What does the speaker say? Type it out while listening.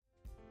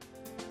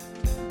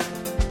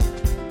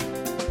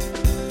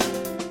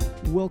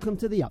Welcome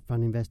to the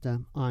Upfront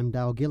Investor. I'm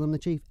Dale Gillham, the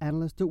Chief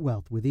Analyst at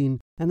Wealth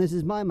Within, and this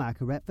is my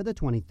market wrap for the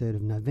 23rd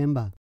of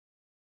November.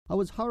 I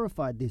was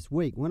horrified this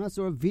week when I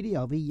saw a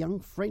video of a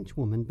young French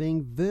woman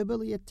being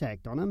verbally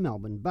attacked on a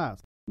Melbourne bus,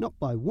 not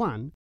by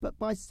one, but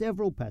by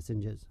several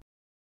passengers.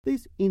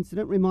 This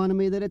incident reminded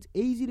me that it's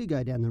easy to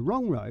go down the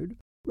wrong road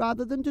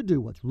rather than to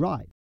do what's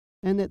right,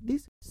 and that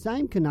this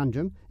same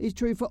conundrum is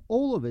true for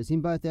all of us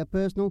in both our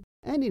personal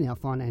and in our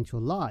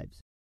financial lives.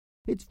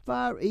 It's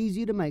far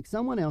easier to make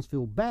someone else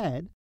feel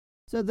bad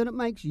so that it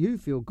makes you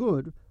feel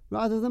good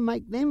rather than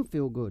make them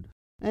feel good.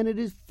 And it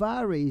is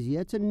far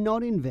easier to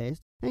not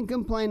invest and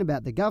complain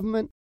about the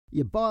government,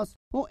 your boss,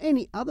 or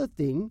any other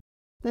thing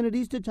than it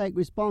is to take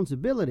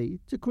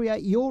responsibility to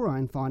create your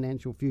own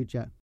financial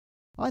future.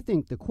 I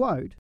think the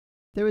quote,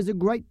 "There is a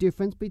great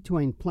difference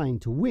between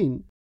playing to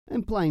win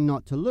and playing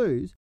not to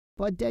lose,"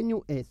 by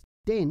Daniel S.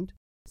 Dent,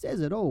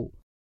 says it all.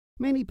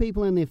 Many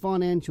people in their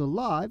financial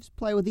lives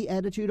play with the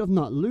attitude of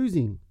not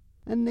losing,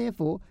 and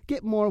therefore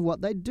get more of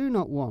what they do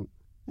not want,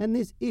 and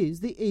this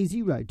is the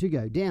easy road to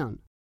go down.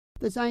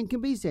 The same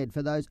can be said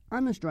for those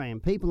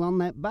un-Australian people on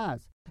that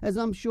bus, as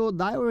I'm sure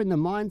they were in the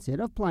mindset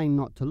of playing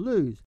not to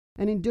lose,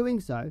 and in doing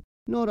so,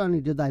 not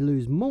only did they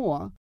lose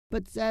more,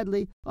 but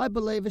sadly, I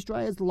believe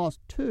Australia's lost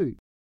too.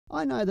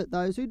 I know that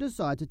those who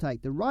decide to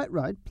take the right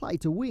road play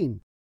to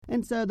win,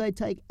 and so they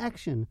take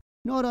action,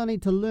 not only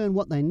to learn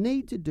what they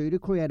need to do to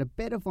create a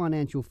better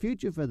financial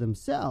future for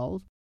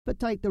themselves, but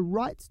take the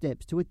right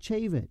steps to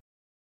achieve it.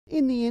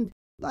 In the end,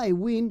 they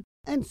win,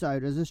 and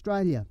so does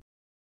Australia.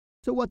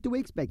 So what do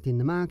we expect in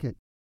the market?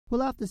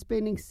 Well, after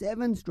spending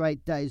 7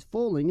 straight days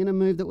falling in a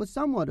move that was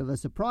somewhat of a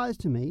surprise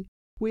to me,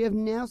 we have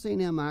now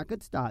seen our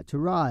market start to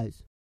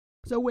rise.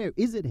 So where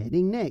is it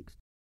heading next?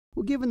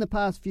 Well, given the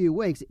past few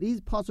weeks, it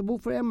is possible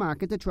for our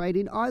market to trade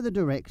in either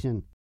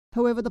direction.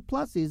 However, the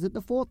plus is that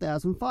the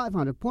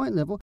 4,500 point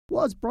level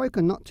was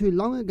broken not too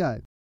long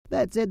ago.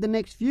 That said, the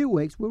next few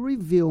weeks will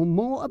reveal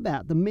more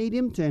about the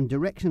medium-term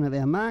direction of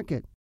our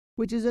market,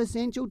 which is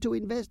essential to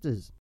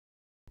investors.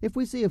 If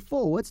we see a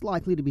fall, it's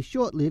likely to be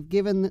short-lived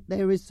given that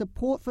there is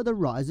support for the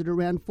rise at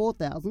around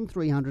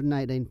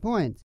 4,318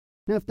 points.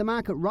 Now, if the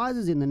market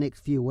rises in the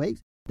next few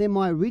weeks, then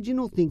my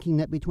original thinking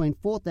that between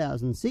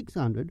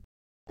 4,600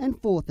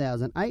 and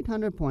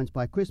 4,800 points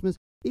by Christmas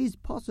is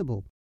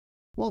possible.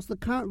 Whilst the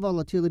current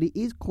volatility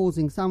is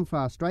causing some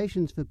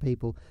frustrations for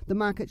people, the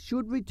market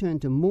should return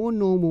to more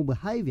normal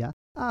behaviour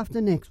after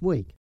next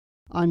week.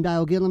 I'm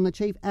Dale Gillham, the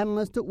Chief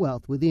Analyst at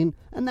Wealth Within,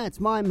 and that's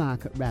my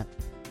market wrap.